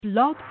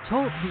Blog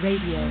Talk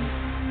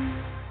Radio.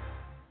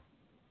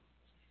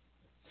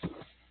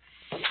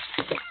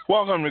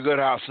 Welcome to Good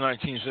House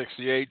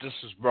 1968. This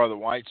is Brother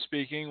White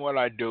speaking. What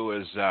I do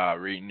is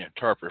read and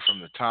interpret from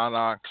the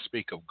Tanakh,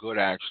 speak of good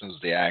actions,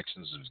 the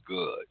actions is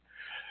good.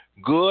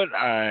 Good,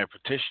 I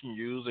petition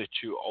you that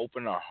you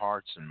open our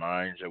hearts and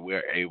minds that we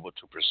are able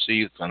to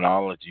perceive the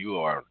knowledge you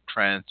are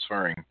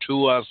transferring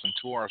to us and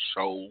to our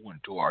soul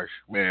and to our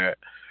spirit,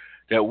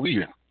 that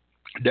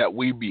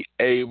we be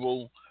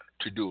able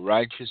to do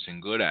righteous and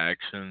good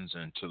actions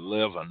and to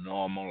live a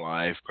normal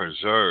life,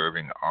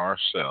 preserving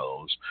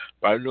ourselves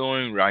by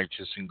doing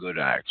righteous and good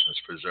actions,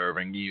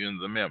 preserving even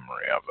the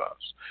memory of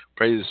us.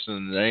 Praise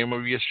in the name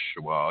of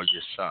Yeshua,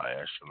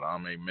 Yeshua,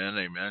 Shalom, Amen,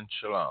 Amen,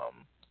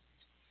 Shalom.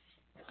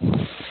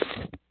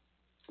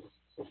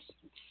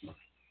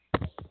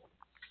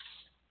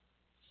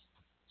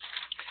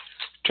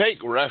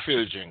 Take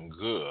refuge in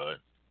good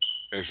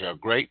is a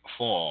great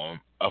form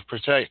of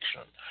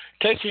protection.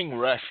 Taking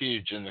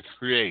refuge in the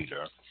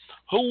Creator,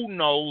 who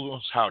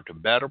knows how to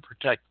better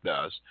protect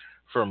us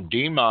from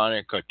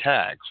demonic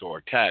attacks or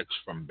attacks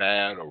from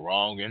bad or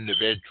wrong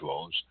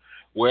individuals,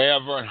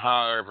 wherever and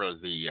however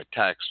the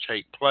attacks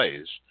take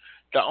place.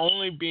 The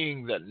only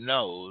being that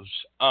knows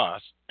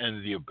us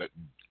and the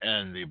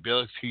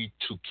ability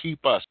to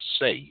keep us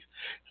safe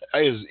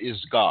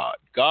is God.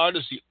 God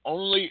is the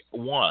only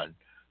one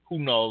who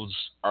knows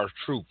our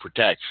true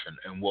protection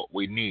and what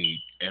we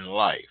need in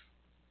life.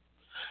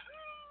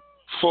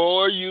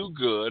 For you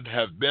good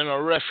have been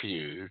a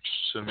refuge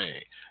to me.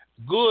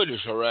 Good is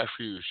a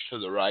refuge to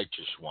the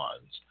righteous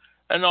ones,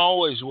 and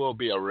always will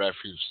be a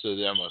refuge to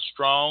them, a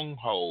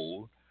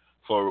stronghold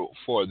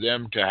for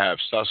them to have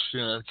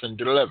sustenance and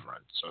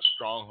deliverance, a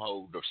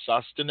stronghold of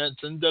sustenance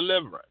and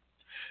deliverance,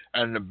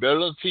 and the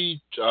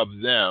ability of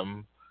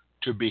them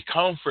to be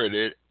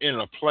comforted in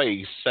a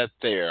place set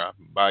there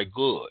by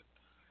good.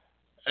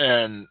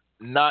 And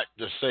not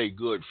to say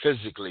good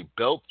physically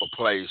built a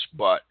place,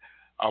 but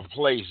a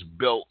place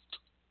built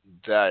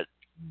that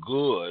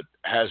good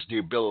has the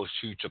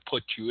ability to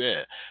put you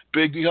in.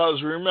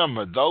 Because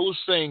remember, those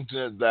things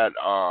that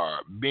are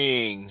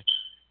being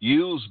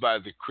used by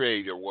the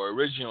Creator were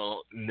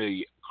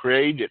originally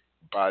created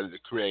by the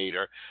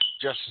Creator,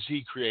 just as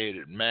He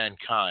created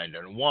mankind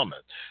and woman.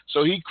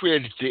 So He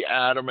created the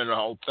atom and the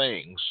whole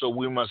thing. So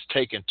we must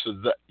take into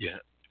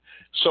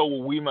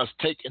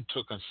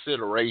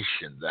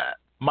consideration that.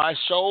 My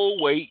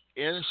soul wait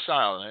in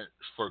silence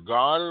for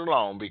God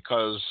alone,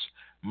 because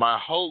my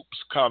hopes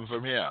come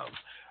from Him.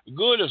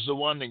 Good is the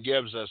one that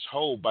gives us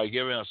hope by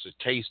giving us a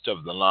taste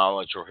of the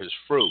knowledge or His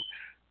fruit,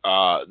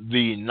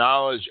 the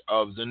knowledge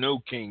of the new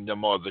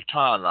kingdom or the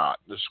Tanakh,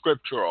 the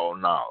scriptural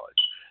knowledge.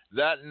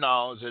 That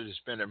knowledge that has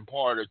been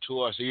imparted to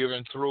us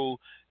even through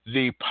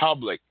the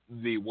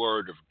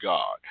Word of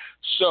God.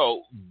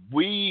 So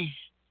we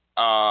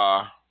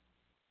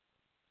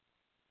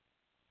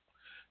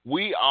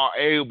are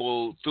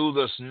able, through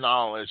this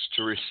knowledge,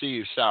 to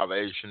receive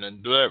salvation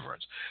and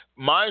deliverance.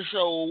 My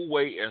soul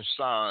wait in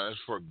silence,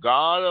 for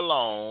God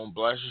alone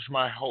blesses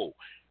my hope.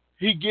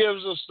 He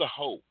gives us the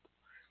hope.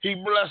 He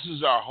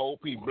blesses our hope.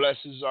 He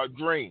blesses our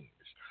dreams.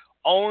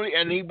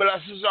 And He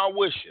blesses our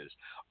wishes.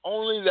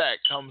 Only that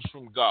comes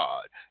from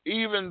God.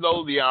 Even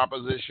though the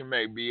opposition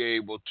may be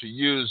able to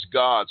use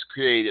God's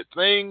created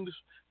things,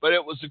 but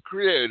it was the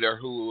Creator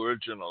who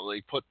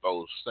originally put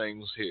those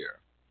things here.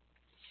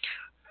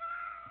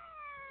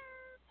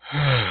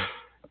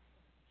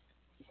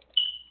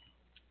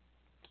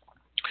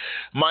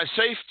 My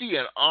safety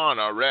and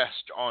honor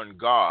rest on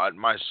God.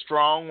 My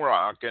strong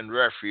rock and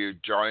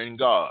refuge are in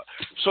God.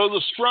 So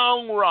the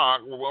strong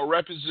rock,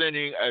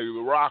 representing a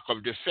rock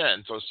of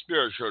defense or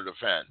spiritual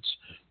defense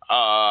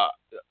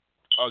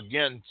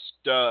against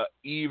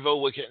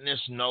evil, wickedness,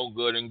 no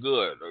good, and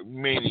good.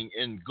 Meaning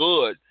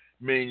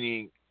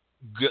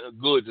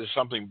good that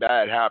something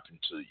bad happened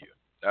to you.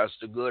 That's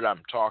the good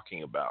I'm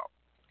talking about.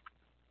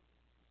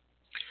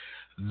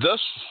 The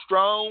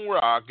strong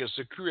rock is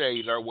the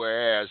Creator,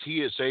 whereas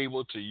He is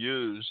able to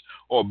use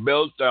or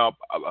build up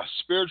a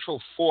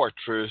spiritual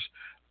fortress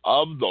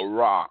of the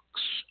rocks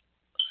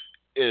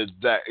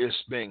that is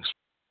being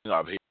spoken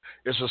of here.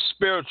 It's a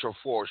spiritual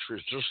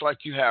fortress, just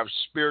like you have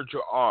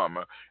spiritual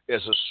armor.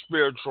 It's a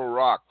spiritual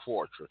rock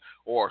fortress,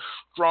 or a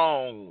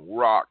strong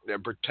rock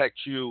that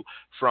protects you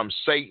from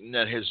Satan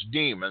and his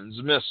demons'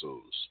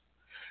 missiles.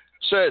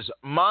 Says,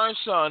 my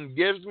son,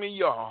 give me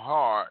your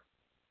heart.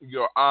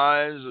 Your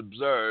eyes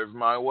observe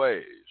my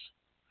ways.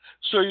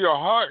 So your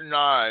heart and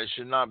eyes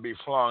should not be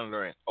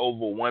floundering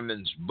over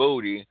women's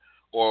booty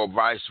or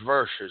vice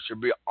versa. It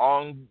should be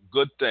on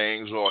good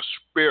things or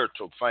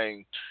spiritual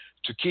things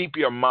to keep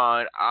your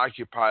mind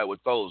occupied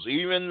with those.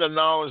 Even the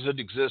knowledge that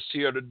exists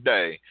here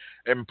today,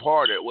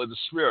 imparted with the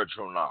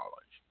spiritual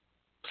knowledge.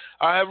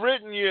 I have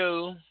written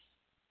you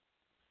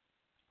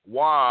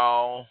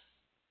while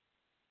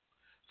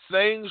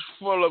things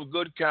full of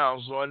good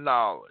counsel and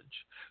knowledge.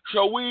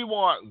 So we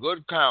want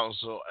good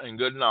counsel and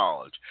good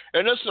knowledge.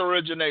 And this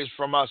originates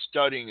from us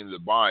studying the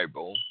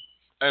Bible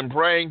and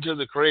praying to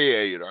the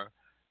Creator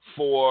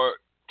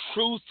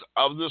truth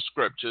of the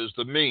scriptures,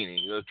 the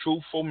meaning, the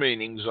truthful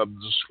meanings of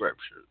the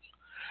scriptures,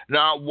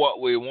 not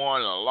what we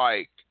want to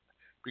like,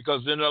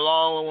 because in the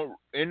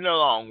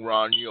long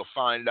run, you'll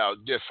find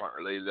out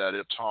differently that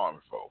it's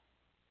harmful.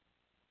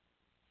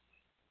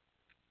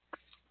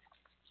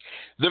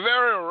 The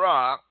very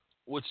rock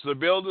which the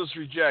builders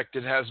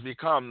rejected has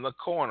become the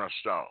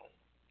cornerstone.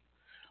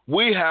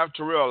 We have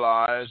to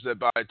realize that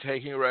by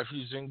taking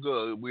refuge in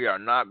good, we are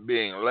not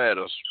being led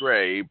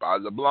astray by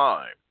the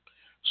blind.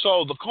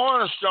 So the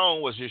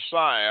cornerstone was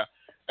Josiah,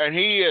 and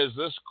he is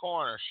this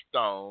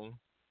cornerstone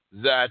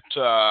that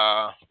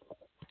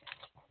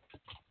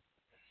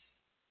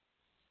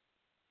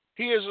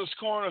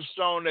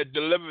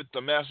delivered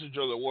the message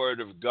of the word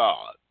of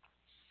God.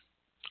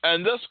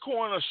 And this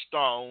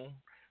cornerstone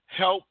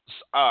helps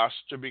us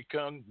to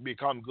become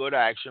good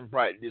action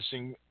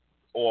practicing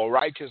or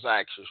righteous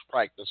actions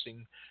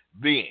practicing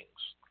beings.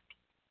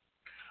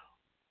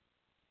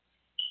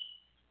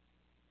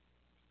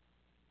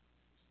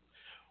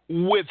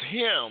 With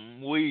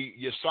him,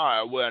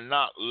 Yesiah, we're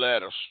not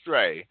led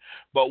astray,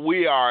 but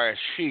we are a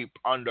sheep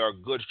under a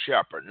good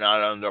shepherd,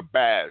 not under a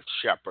bad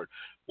shepherd,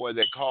 where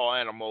they call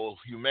animals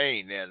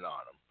humane in on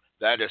them.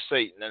 That is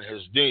Satan and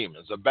his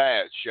demons, a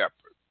bad shepherd.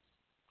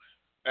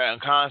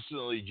 And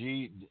constantly,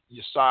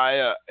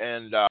 Yesiah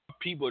and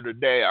people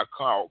today are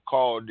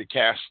called to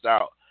cast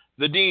out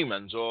the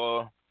demons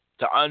or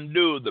to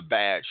undo the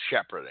bad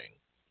shepherding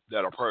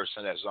that a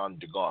person has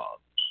undergone.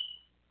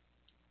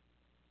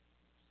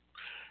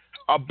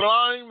 A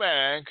blind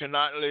man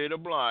cannot lead a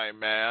blind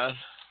man,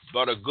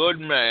 but a good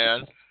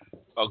man,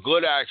 a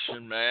good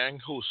action man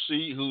who's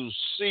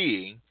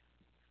seeing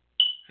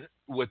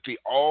with the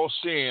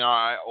all-seeing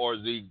eye or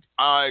the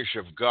eyes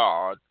of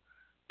God,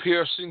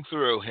 piercing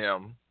through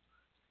him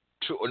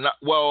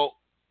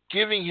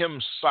giving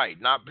him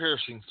sight, not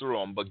piercing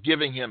through him, but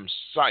giving him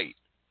sight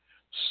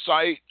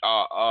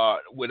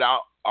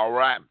without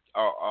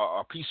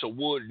a piece of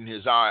wood in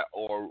his eye,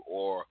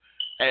 or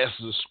as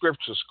the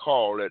scriptures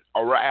call it,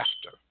 a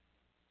rafter.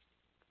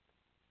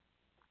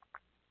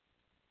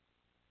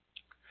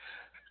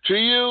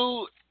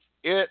 To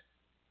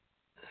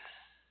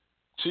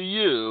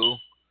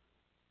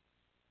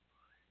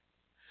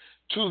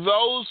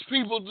those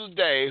people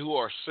today who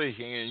are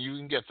seeking, and you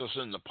can get this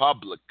in the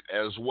public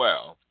as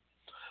well,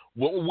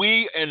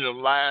 we in the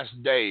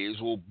last days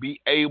will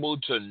be able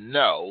to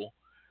know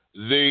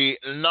the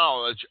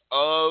knowledge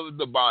of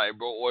the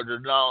Bible, or the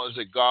knowledge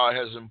that God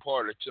has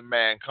imparted to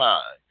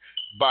mankind.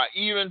 By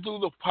even through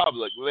the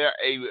public, they're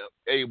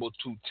able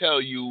to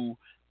tell you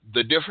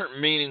the different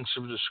meanings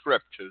of the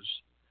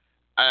scriptures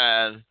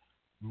and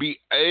be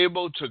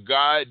able to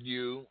guide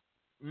you,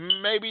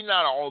 maybe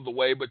not all the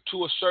way, but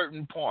to a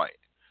certain point,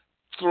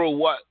 through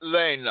what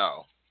they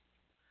know.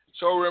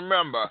 So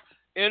remember,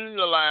 in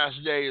the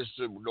last days,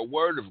 the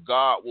word of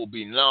God will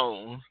be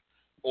known,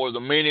 or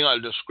the meaning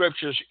of the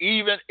scriptures,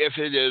 even if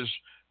it is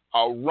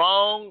a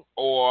wrong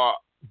or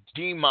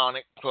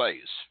demonic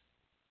place.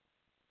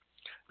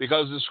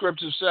 Because the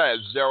scripture says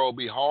there will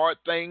be hard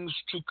things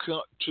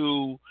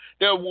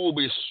there will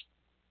be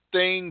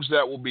things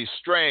that will be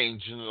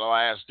strange in the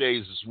last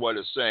days, is what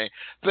it's saying.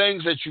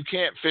 Things that you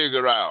can't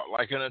figure out,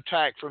 like an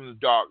attack from the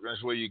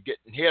darkness where you're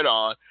getting hit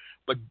on,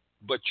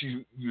 but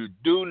you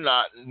do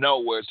not know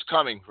where it's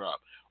coming from.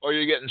 Or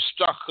you're getting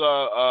stuck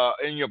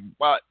in your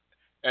butt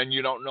and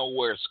you don't know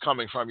where it's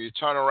coming from. You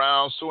turn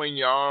around, swing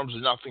your arms,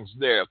 and nothing's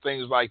there.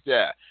 Things like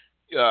that.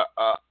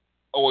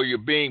 Or you're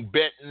being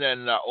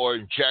bitten or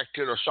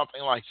injected or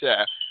something like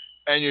that.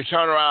 And you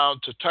turn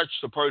around to touch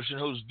the person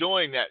who's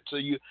doing that to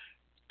you,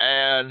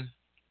 and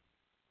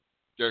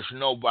there's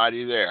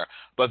nobody there.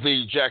 But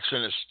the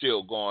ejection is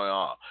still going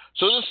on.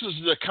 So this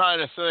is the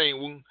kind of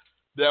thing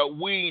that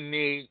we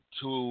need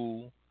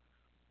to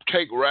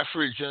take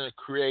refuge in the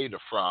Creator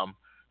from,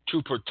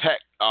 to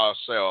protect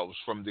ourselves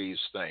from these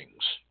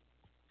things.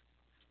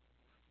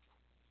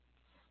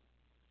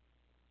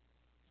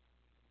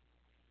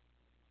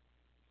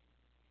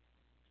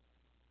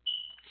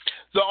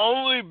 The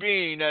only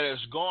being that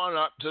has gone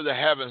up to the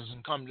heavens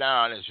and come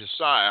down is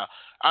Josiah,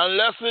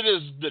 unless it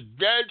is the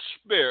dead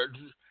spirits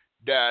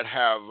that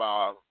have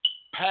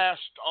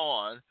passed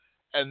on,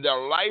 and their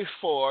life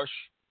force,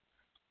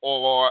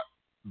 or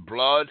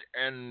blood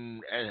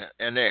and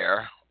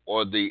air,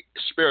 or the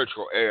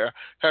spiritual air,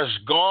 has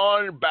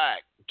gone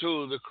back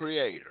to the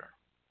Creator.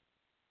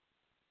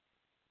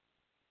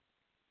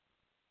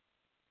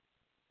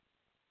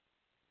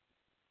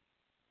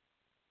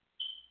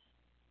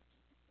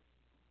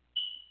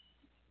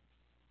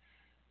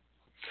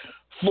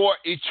 For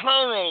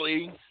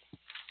eternally,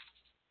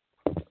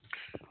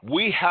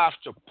 we have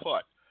to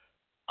put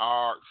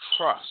our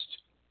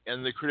trust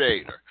in the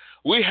Creator.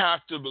 We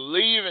have to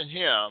believe in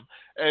Him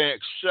and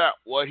accept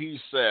what He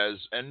says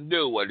and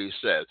do what He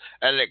says,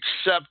 and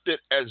accept it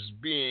as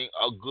being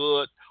a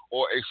good,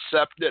 or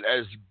accept it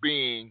as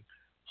being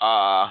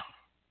the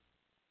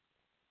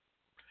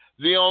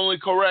only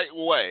correct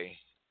way,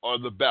 or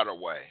the better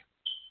way.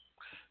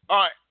 All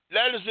right,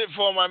 That is it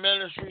for my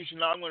ministry. So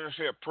now I'm going to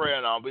say a prayer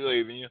and I'll be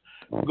leaving you.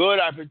 Good,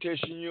 I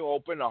petition you,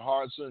 open the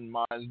hearts and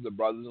minds of the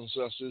brothers and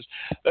sisters,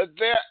 that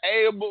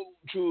they're able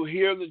to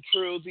hear the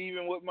truth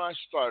even with my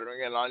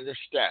stuttering and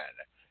understand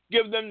it.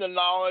 Give them the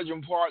knowledge,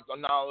 impart the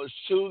knowledge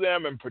to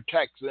them, and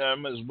protect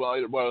them as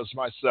well as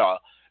myself.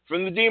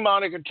 From the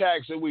demonic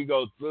attacks that we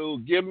go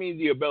through, give me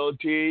the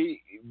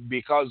ability,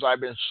 because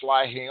I've been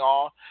slacking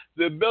off,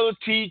 the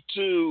ability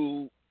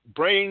to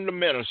bring the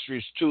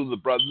ministries to the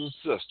brothers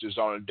and sisters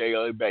on a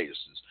daily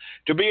basis,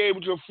 to be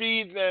able to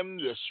feed them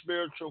the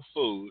spiritual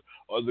food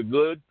or the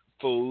good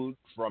food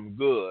from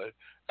good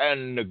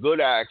and the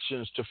good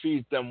actions to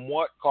feed them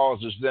what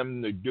causes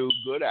them to do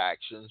good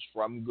actions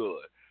from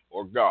good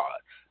or God.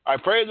 I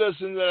pray this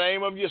in the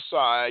name of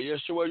Yeshua,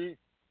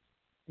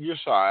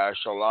 Yeshua,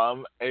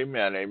 Shalom,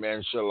 amen,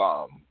 amen,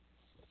 shalom.